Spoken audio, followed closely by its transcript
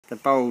the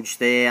bulge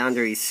there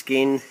under his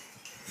skin.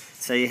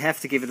 So you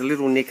have to give it a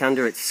little nick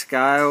under its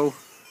scale.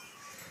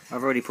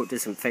 I've already put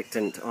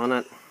disinfectant on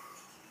it.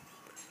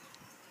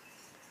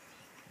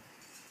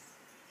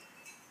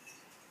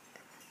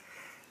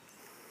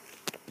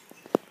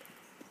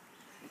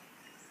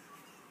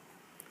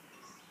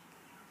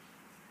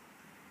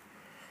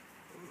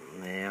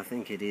 Yeah, I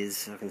think it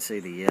is. I can see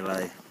the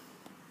yellow.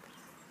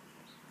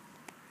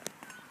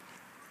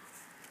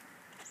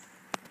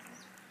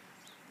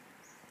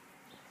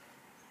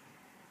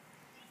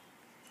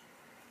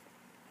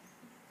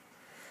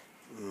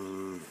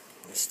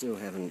 I still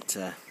haven't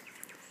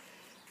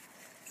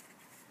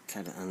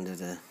cut it under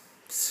the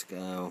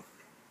scale.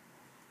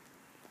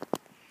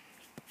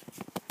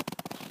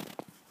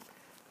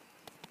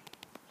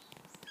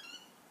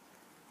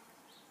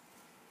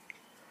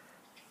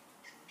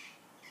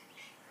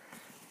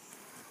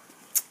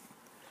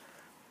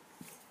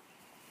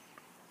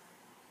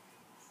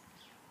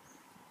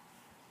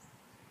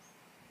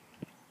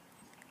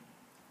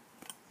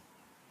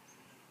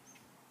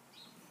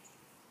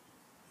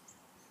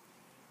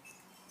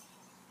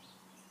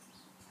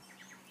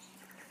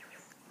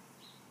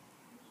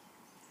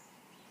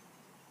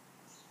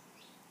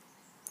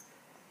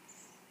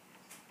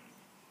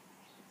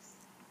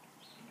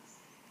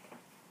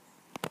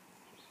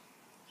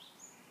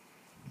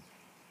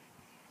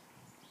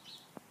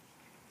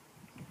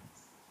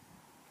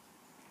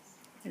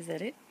 Is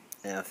that it?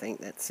 Yeah, I think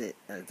that's it.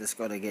 I've just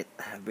got to get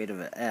a bit of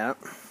it out.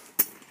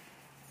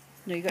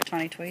 No, you got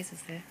tiny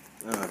tweezers there.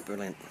 Oh,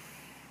 brilliant.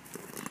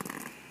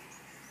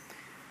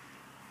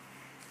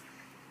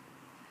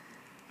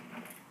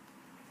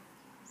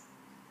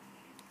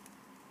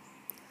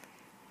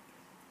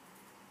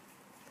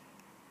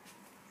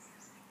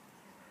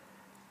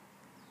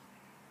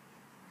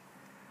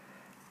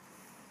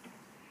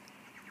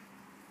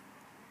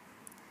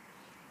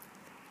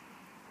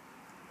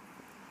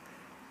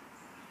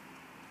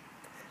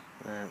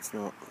 No, it's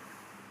not.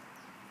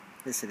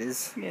 Yes, it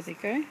is. Yeah, there you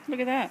go.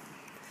 Look at that.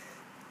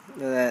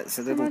 Look at that. It's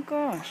a little... Oh my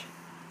gosh.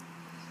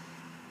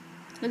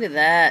 Look at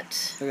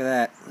that. Look at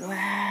that.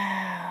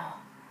 Wow.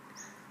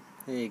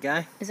 There you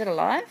go. Is it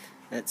alive?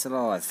 It's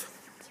alive.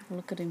 Let's have a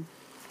look at him.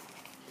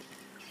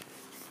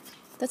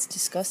 That's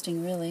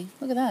disgusting, really.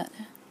 Look at that.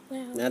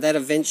 Wow. Now that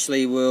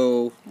eventually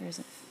will Where is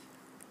it?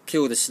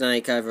 kill the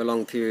snake over a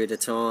long period of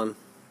time.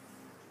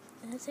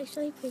 That's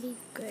actually pretty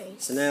gross.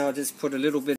 So now I'll just put a little bit